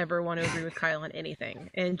don't ever want to agree with Kyle on anything.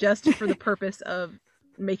 And just for the purpose of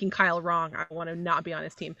making Kyle wrong, I want to not be on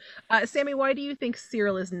his team. Sammy, why do you think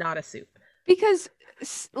cereal is not a soup? Because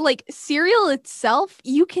cereal itself,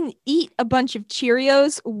 you can eat a bunch of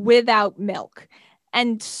Cheerios without milk,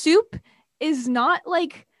 and soup is not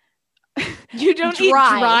you don't eat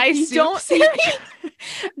dry soup. You don't eat.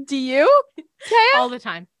 Do you? Taya? All the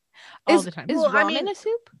time. All the time. Is ramen a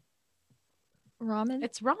soup? Ramen?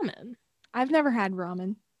 It's ramen. I've never had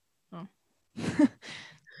ramen. Oh.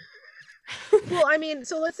 Well, I mean,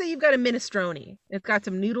 so let's say you've got a minestrone. It's got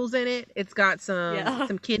some noodles in it. It's got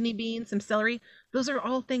some kidney beans, some celery. Those are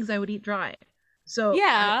all things I would eat dry. So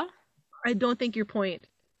yeah, I don't think your point.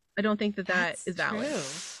 I don't think that is valid. True.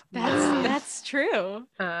 That's true.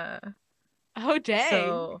 Oh dang.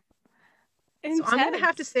 So I'm gonna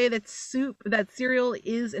have to say that cereal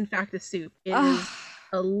is in fact a soup. It is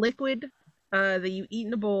a liquid that you eat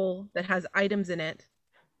in a bowl that has items in it.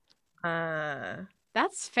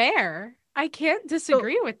 That's fair. I can't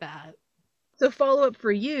disagree with that. So follow up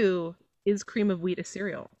for you, is cream of wheat a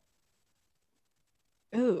cereal?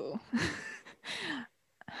 Ooh.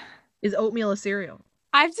 Is oatmeal a cereal?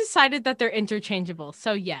 I've decided that they're interchangeable,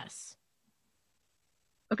 so yes.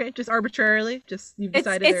 Okay, just arbitrarily, you've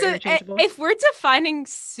decided they're interchangeable. If we're defining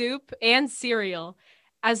soup and cereal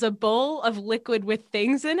as a bowl of liquid with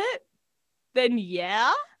things in it, then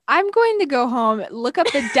yeah. I'm going to go home, look up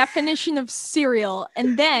the definition of cereal,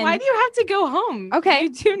 and then... Why do you have to go home? Okay. You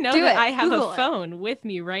do know that I have a phone with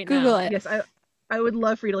me right now. Google it. Yes, I would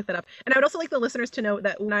love for you to look that up. And I would also like the listeners to know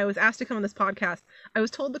that when I was asked to come on this podcast, I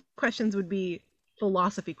was told the questions would be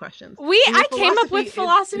philosophy questions. I came up with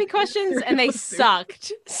philosophy questions and they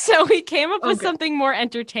sucked. So we came up with something more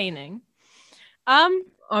entertaining.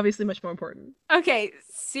 Obviously much more important. Okay,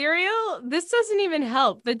 cereal, this doesn't even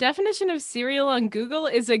help. The definition of cereal on Google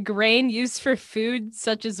is a grain used for food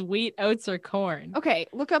such as wheat, oats, or corn. Okay,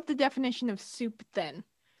 look up the definition of soup then.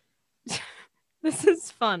 This is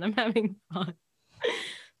fun. I'm having fun.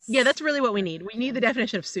 Yeah, that's really what we need. We need the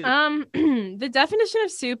definition of soup. The definition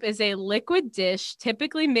of soup is a liquid dish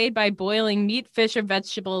typically made by boiling meat, fish, or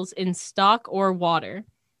vegetables in stock or water.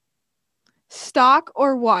 Stock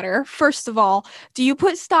or water? First of all, do you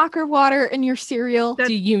put stock or water in your cereal?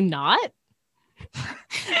 Do you not?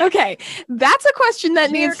 Okay, that's a question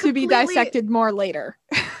that needs to be dissected more later.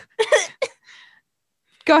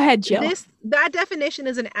 Go ahead, Jill. That definition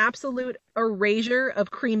is an absolute erasure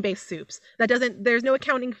of cream-based soups. There's no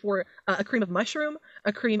accounting for a cream of mushroom,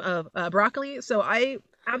 a cream of broccoli. So I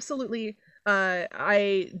absolutely,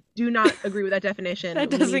 I do not agree with that definition. That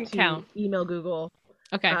doesn't count. Email Google.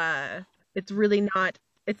 Okay. It's really not.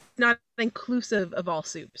 It's not inclusive of all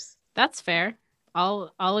soups. That's fair.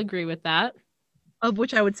 I'll agree with that. Of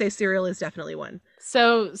which I would say cereal is definitely one.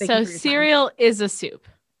 So cereal is a soup.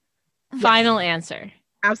 Yes. Final answer.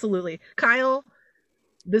 Absolutely. Kyle,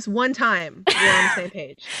 this one time we're on the same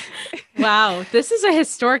page. Wow, this is a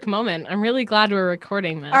historic moment. I'm really glad we're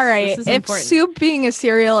recording this. All right. This is if important. soup being a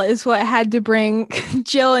cereal is what had to bring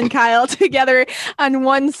Jill and Kyle together on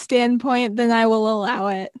one standpoint, then I will allow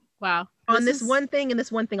it. Wow. On this one thing and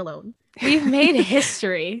this one thing alone. We've made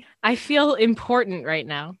history. I feel important right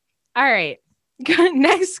now. All right.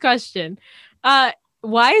 Next question.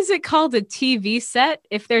 Why is it called a TV set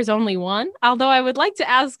if there's only one? Although I would like to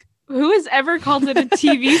ask, who has ever called it a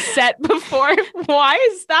TV set before? Why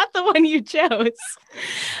is that the one you chose?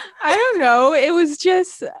 I don't know. It was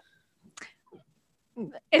just...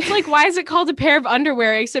 It's like, why is it called a pair of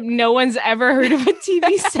underwear except no one's ever heard of a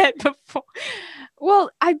TV set before? Well,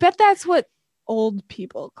 I bet that's what old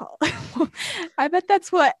people call it. I bet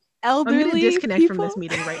that's what elderly I'm going to disconnect people from this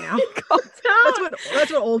meeting right now. Don't.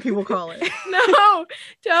 That's what old people call it. No,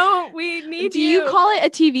 don't. We need Do you call it a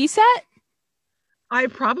TV set? I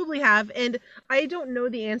probably have, and I don't know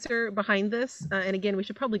the answer behind this. And again, we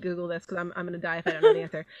should probably Google this because I'm going to die if I don't know the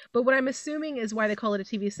answer. But what I'm assuming is why they call it a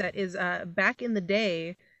TV set is back in the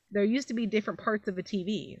day, there used to be different parts of a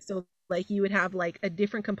TV. So like you would have like a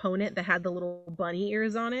different component that had the little bunny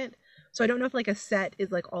ears on it. So I don't know if like a set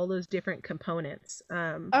is like all those different components.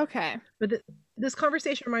 Okay. But this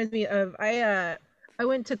conversation reminds me of I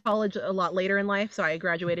went to college a lot later in life, so I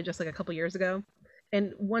graduated just like a couple years ago.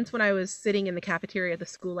 And once when I was sitting in the cafeteria at the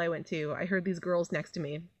school I went to, I heard these girls next to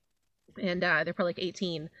me, and they're probably like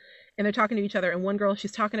 18, and they're talking to each other. And one girl,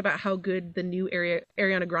 she's talking about how good the new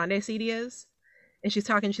Ariana Grande CD is, and she's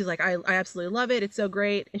like, I absolutely love it. It's so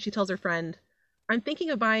great. And she tells her friend, I'm thinking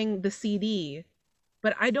of buying the CD,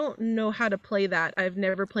 but I don't know how to play that. I've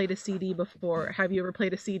never played a CD before. Have you ever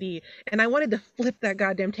played a CD? And I wanted to flip that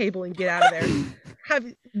goddamn table and get out of there.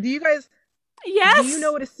 Do you guys? Yes. Do you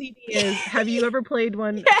know what a CD is? Have you ever played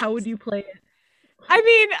one? Yes. How would you play it? I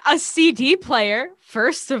mean, a CD player,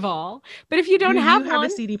 first of all. But if you don't have a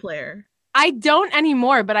CD player? I don't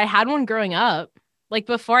anymore, but I had one growing up. Like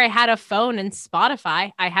before I had a phone and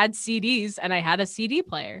Spotify, I had CDs and I had a CD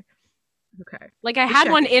player. Okay. Like I had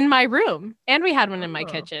one in my room and we had one in my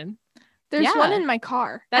kitchen. There's one in my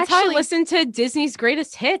car. That's how I listened to Disney's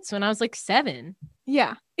greatest hits when I was like 7.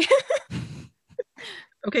 Yeah.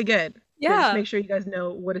 Okay, good. Yeah. Just make sure you guys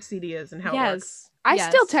know what a CD is and how it works. I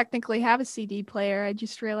still technically have a CD player. I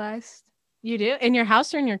just realized. You do? In your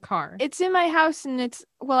house or in your car? It's in my house and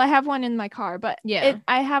I have one in my car, but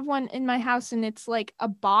I have one in my house and it's like a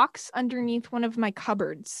box underneath one of my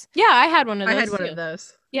cupboards. Yeah, I had one of those. I had one of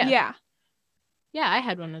those. Yeah. Yeah. Yeah, I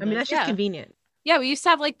had one of those. I mean, that's just convenient. Yeah, we used to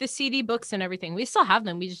have like the CD books and everything. We still have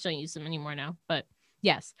them. We just don't use them anymore now. But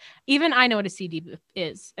yes, even I know what a CD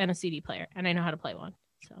is and a CD player, and I know how to play one.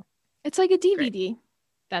 So it's like a DVD.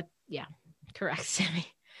 Great. Correct, Sammy.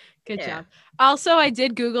 Good job. Also, I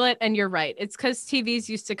did Google it, and you're right. It's because TVs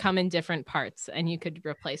used to come in different parts, and you could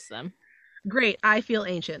replace them. Great. I feel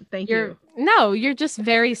ancient. Thank you. No, you're just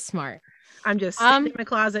very smart. I'm just sitting in my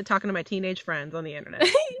closet talking to my teenage friends on the internet.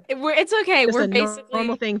 It's okay. Just we're a basically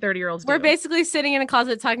normal thing 30-year-olds do. We're basically sitting in a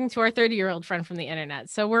closet talking to our 30-year-old friend from the internet.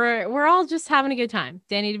 So we're all just having a good time.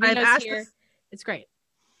 Danny DeVito's here. It's great.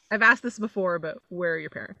 I've asked this before, but where are your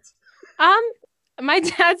parents? My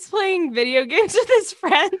dad's playing video games with his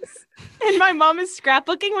friends, and my mom is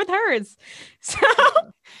scrapbooking with hers. So,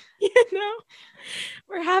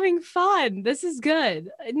 we're having fun. This is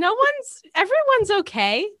good. Everyone's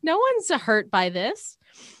okay. No one's hurt by this.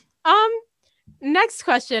 Next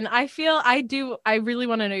question. I really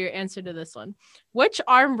want to know your answer to this one. Which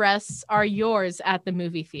armrests are yours at the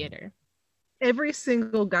movie theater? Every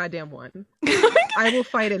single goddamn one. I will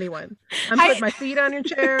fight anyone. I'm putting my feet on your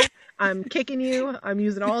chair. I'm kicking you. I'm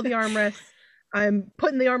using all the armrests. I'm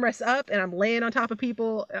putting the armrests up and I'm laying on top of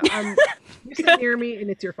people. You sit near me and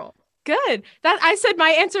it's your fault. Good. That I said my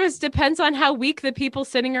answer depends on how weak the people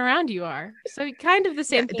sitting around you are. So kind of the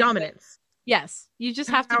same thing. Dominance. Yes. You just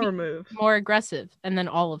have to be more aggressive, and then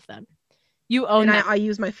all of them. You own and them. I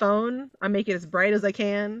use my phone. I make it as bright as I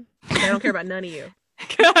can. I don't care about none of you.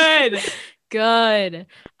 Good.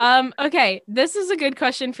 Okay. This is a good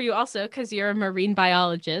question for you also, because you're a marine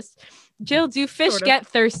biologist. Jill, do fish get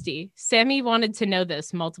thirsty? Sammy wanted to know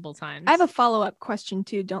this multiple times. I have a follow-up question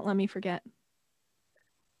too. Don't let me forget.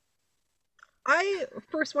 I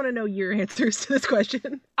first want to know your answers to this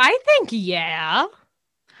question. I think yeah.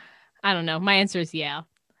 I don't know. My answer is yeah.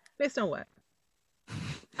 Based on what?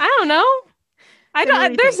 I don't know.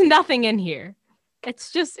 There's nothing in here.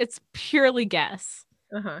 It's purely guess.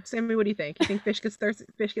 Sammy, what do you think? You think fish get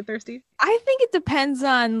thirsty? I think it depends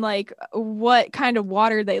on like what kind of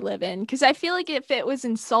water they live in. Because I feel like if it was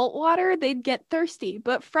in salt water, they'd get thirsty.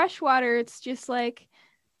 But fresh water, it's just like,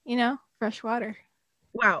 fresh water.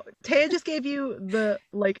 Wow, Taya just gave you the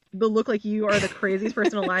look like you are the craziest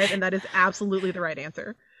person alive, and that is absolutely the right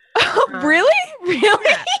answer. Really?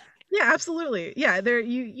 Yeah, absolutely. Yeah,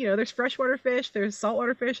 there's freshwater fish, there's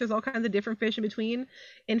saltwater fish, there's all kinds of different fish in between,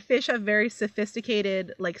 and fish have very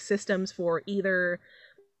sophisticated like systems for either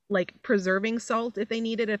like preserving salt if they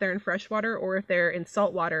need it if they're in freshwater, or if they're in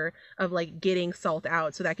saltwater of like getting salt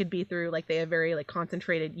out. So that could be through like they have very like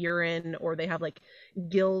concentrated urine, or they have like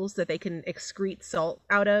gills that they can excrete salt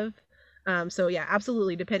out of. So yeah,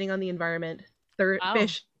 absolutely, depending on the environment,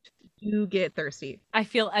 fish do get thirsty. I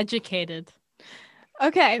feel educated.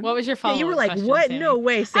 Okay. What was your follow-up? You were like, question, what? Sammy? No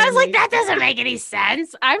way, Sammy. I was like, that doesn't make any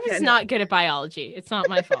sense. I was not good at biology. It's not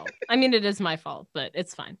my fault. I mean, it is my fault, but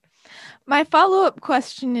it's fine. My follow-up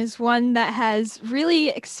question is one that has really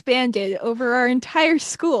expanded over our entire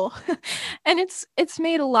school. And it's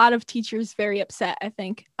made a lot of teachers very upset, I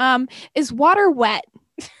think. Is water wet?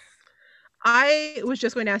 I was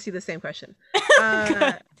just going to ask you the same question.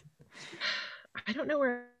 I don't know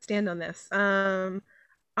where I stand on this.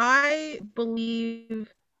 I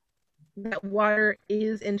believe that water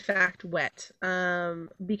is in fact wet,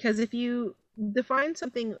 because if you define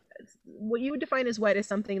something, what you would define as wet is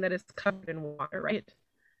something that is covered in water, right?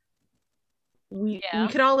 We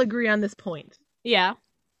can all agree on this point. Yeah.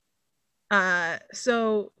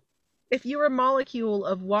 So if you're a molecule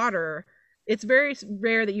of water, it's very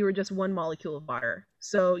rare that you are just one molecule of water.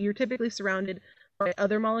 So you're typically surrounded by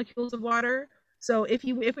other molecules of water. So if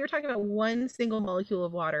we were talking about one single molecule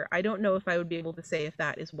of water, I don't know if I would be able to say if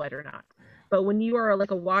that is wet or not. But when you are like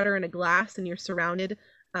a water in a glass and you're surrounded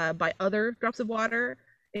by other drops of water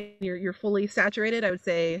and you're fully saturated, I would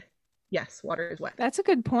say yes, water is wet. That's a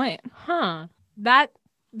good point. Huh. That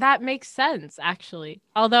makes sense, actually.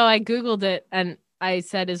 Although I Googled it and I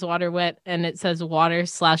said, is water wet? And it says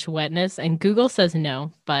water/wetness. And Google says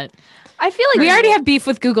no, but I feel like we already have beef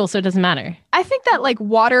with Google, so it doesn't matter. I think that like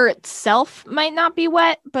water itself might not be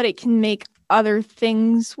wet, but it can make other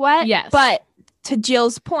things wet. Yes. But to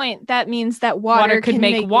Jill's point, that means that water could can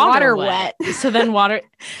make water wet. So then water...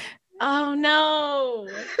 Oh, no.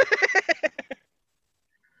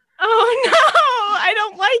 Oh, no. I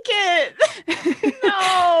don't like it.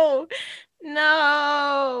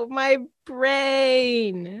 No, my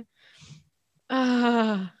brain.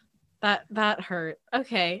 That hurt.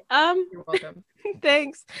 Okay. You're welcome.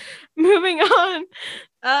 Thanks. Moving on.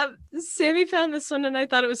 Sammy found this one and I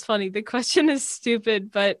thought it was funny. The question is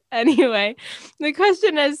stupid, but anyway, the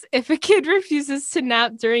question is, if a kid refuses to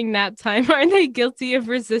nap during nap time, are they guilty of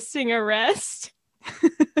resisting arrest?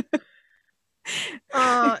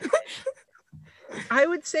 I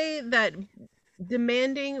would say that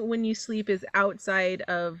demanding when you sleep is outside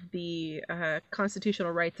of the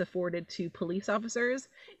constitutional rights afforded to police officers,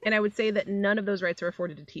 and I would say that none of those rights are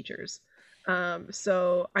afforded to teachers.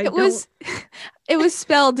 So it was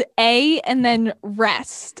spelled A and then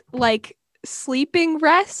rest, like sleeping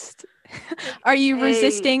rest. Are you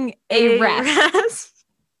resisting a rest?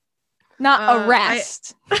 Not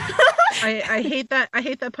arrest. I hate that. I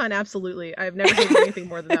hate that pun. Absolutely. I've never hated anything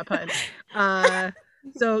more than that pun.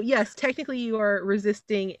 So yes, technically you are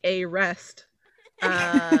resisting a rest.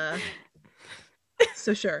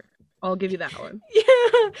 So sure, I'll give you that one.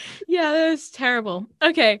 Yeah, that was terrible.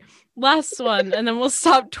 Okay, last one, and then we'll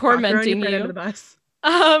stop tormenting you. Under the bus.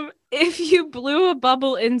 If you blew a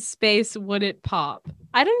bubble in space, would it pop?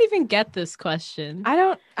 I don't even get this question. I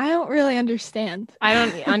don't really understand. I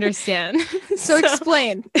don't understand. So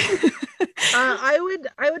explain. I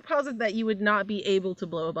would posit that you would not be able to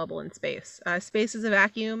blow a bubble in space. Space is a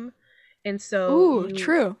vacuum, and so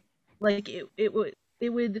true. Like it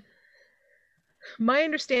would. My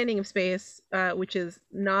understanding of space, which is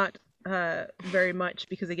not very much,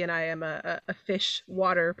 because again I am a fish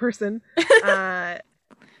water person.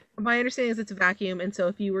 My understanding is it's a vacuum, and so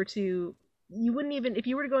if you were to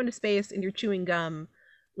go into space and you're chewing gum,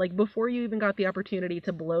 like before you even got the opportunity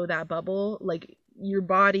to blow that bubble, like your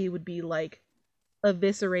body would be like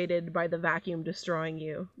eviscerated by the vacuum destroying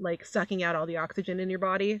you, like sucking out all the oxygen in your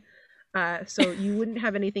body. So you wouldn't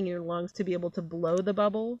have anything in your lungs to be able to blow the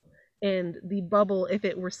bubble. And the bubble, if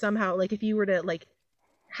it were somehow, like if you were to like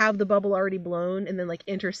have the bubble already blown and then like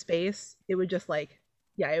enter space, it would just like,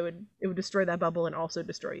 yeah, it would destroy that bubble and also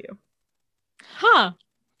destroy you. Huh.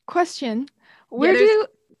 Question.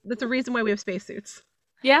 That's a reason why we have spacesuits.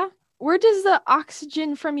 Yeah. Where does the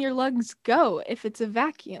oxygen from your lungs go if it's a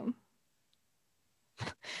vacuum?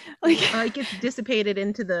 It gets dissipated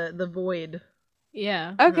into the void.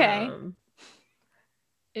 Yeah. Okay.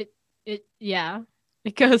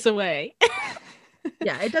 It goes away.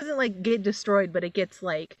 Yeah, it doesn't like get destroyed, but it gets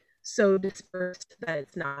like so dispersed that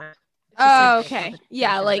it's not. Okay.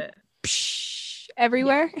 Yeah, like psh,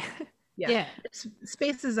 everywhere. Yeah.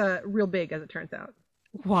 Space is real big, as it turns out.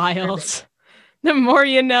 Wild. The more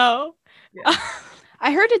you know. Yeah.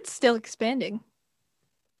 I heard it's still expanding.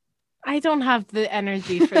 I don't have the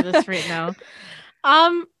energy for this right now.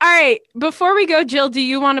 All right. Before we go, Jill, do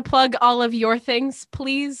you want to plug all of your things,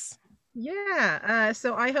 please? Yeah.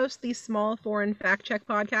 So I host the Small Foreign Fact Check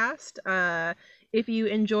podcast. If you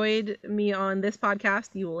enjoyed me on this podcast,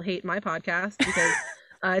 you will hate my podcast because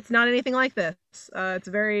it's not anything like this. It's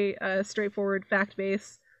a very straightforward,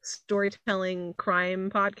 fact-based storytelling crime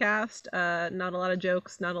podcast. Not a lot of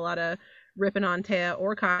jokes, not a lot of ripping on Taya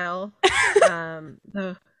or Kyle.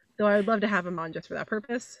 Though I would love to have him on just for that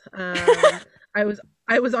purpose.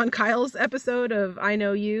 I was on Kyle's episode of I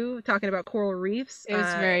Know You talking about coral reefs. It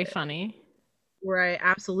was very funny. Where I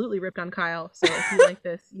absolutely ripped on Kyle. So if you like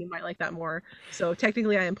this, you might like that more. So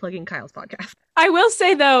technically I am plugging Kyle's podcast. I will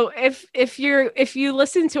say though, if you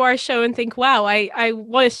listen to our show and think, wow, I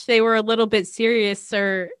wish they were a little bit serious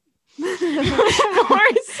or more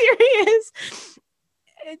serious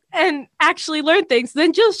and actually learn things,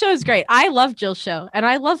 then Jill's show is great. I love Jill's show and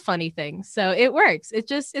I love funny things. So it works.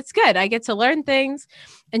 It's good. I get to learn things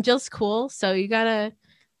and Jill's cool. So you gotta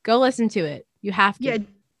go listen to it. You have to. Yeah.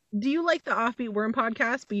 Do you like the Offbeat Worm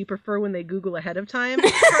podcast, but you prefer when they Google ahead of time?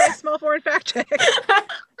 Try a Small Foreign Fact Check.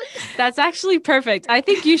 That's actually perfect. I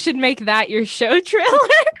think you should make that your show trailer.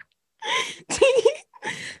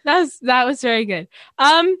 That was very good.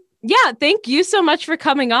 Yeah, thank you so much for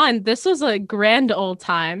coming on. This was a grand old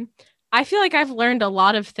time. I feel like I've learned a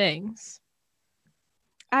lot of things.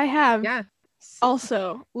 I have. Yeah.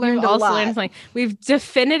 Also learned a lot. We've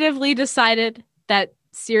definitively decided that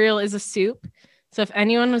cereal is a soup. So if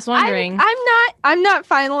anyone was wondering, I'm not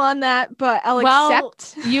final on that, but I'll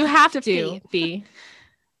accept. You have to be.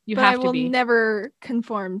 You but have I to will be. Never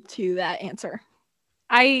conform to that answer.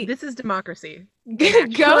 This is democracy.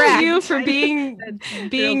 Go you for being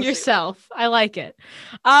yourself. I like it.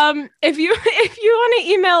 If you want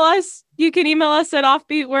to email us, you can email us at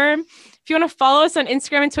Offbeatworm. If you want to follow us on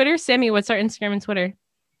Instagram and Twitter, Sammy, what's our Instagram and Twitter?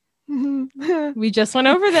 We just went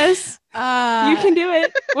over this. You can do it.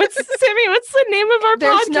 What's the name of our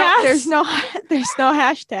podcast? There's no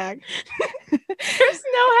hashtag. There's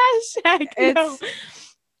no hashtag.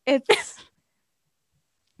 It's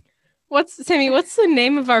what's the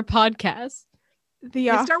name of our podcast?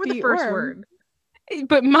 Start with the first word.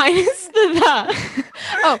 But minus the.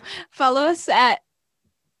 Oh, follow us at.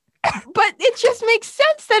 But it just makes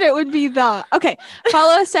sense that it would be the. Okay,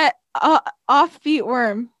 follow us at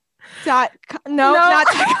offbeatworm. Not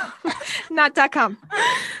 .com.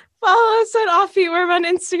 Follow us at Offbeatworm on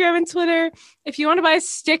Instagram and Twitter. If you want to buy a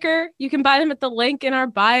sticker, you can buy them at the link in our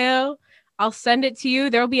bio. I'll send it to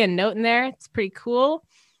you. There will be a note in there. It's pretty cool.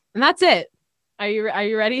 And that's it. Are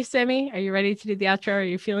you ready, Sammy? Are you ready to do the outro? Are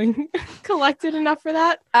you feeling collected enough for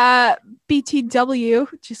that?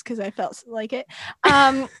 BTW, just because I felt like it.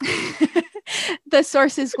 The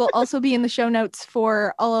sources will also be in the show notes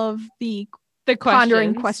for all of the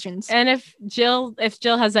pondering questions. And if Jill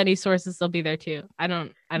has any sources, they'll be there too. I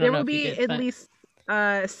don't know. There will be at least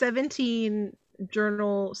 17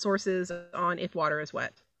 journal sources on if water is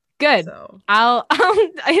wet. Good. So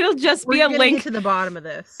it'll just be a link to the bottom of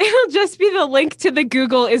this. It'll just be the link to the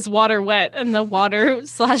Google is water wet and the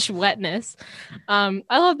water/wetness. I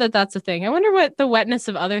love that that's a thing. I wonder what the wetness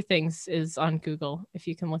of other things is on Google, if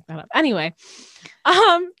you can look that up. Anyway,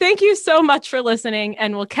 thank you so much for listening,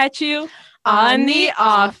 and we'll catch you on the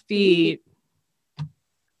Offbeat.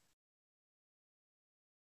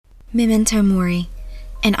 Memento Mori,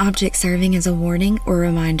 an object serving as a warning or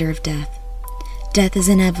reminder of death. Death is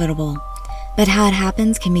inevitable, but how it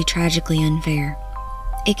happens can be tragically unfair.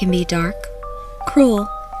 It can be dark, cruel,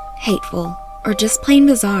 hateful, or just plain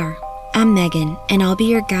bizarre. I'm Megan, and I'll be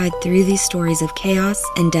your guide through these stories of chaos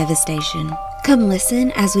and devastation. Come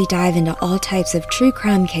listen as we dive into all types of true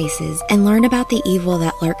crime cases and learn about the evil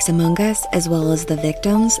that lurks among us, as well as the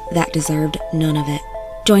victims that deserved none of it.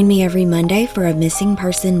 Join me every Monday for a missing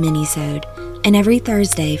person minisode, and every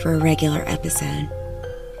Thursday for a regular episode.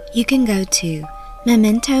 You can go to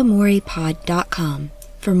mementomoripod.com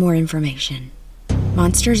for more information.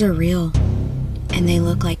 Monsters are real, and they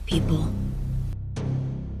look like people.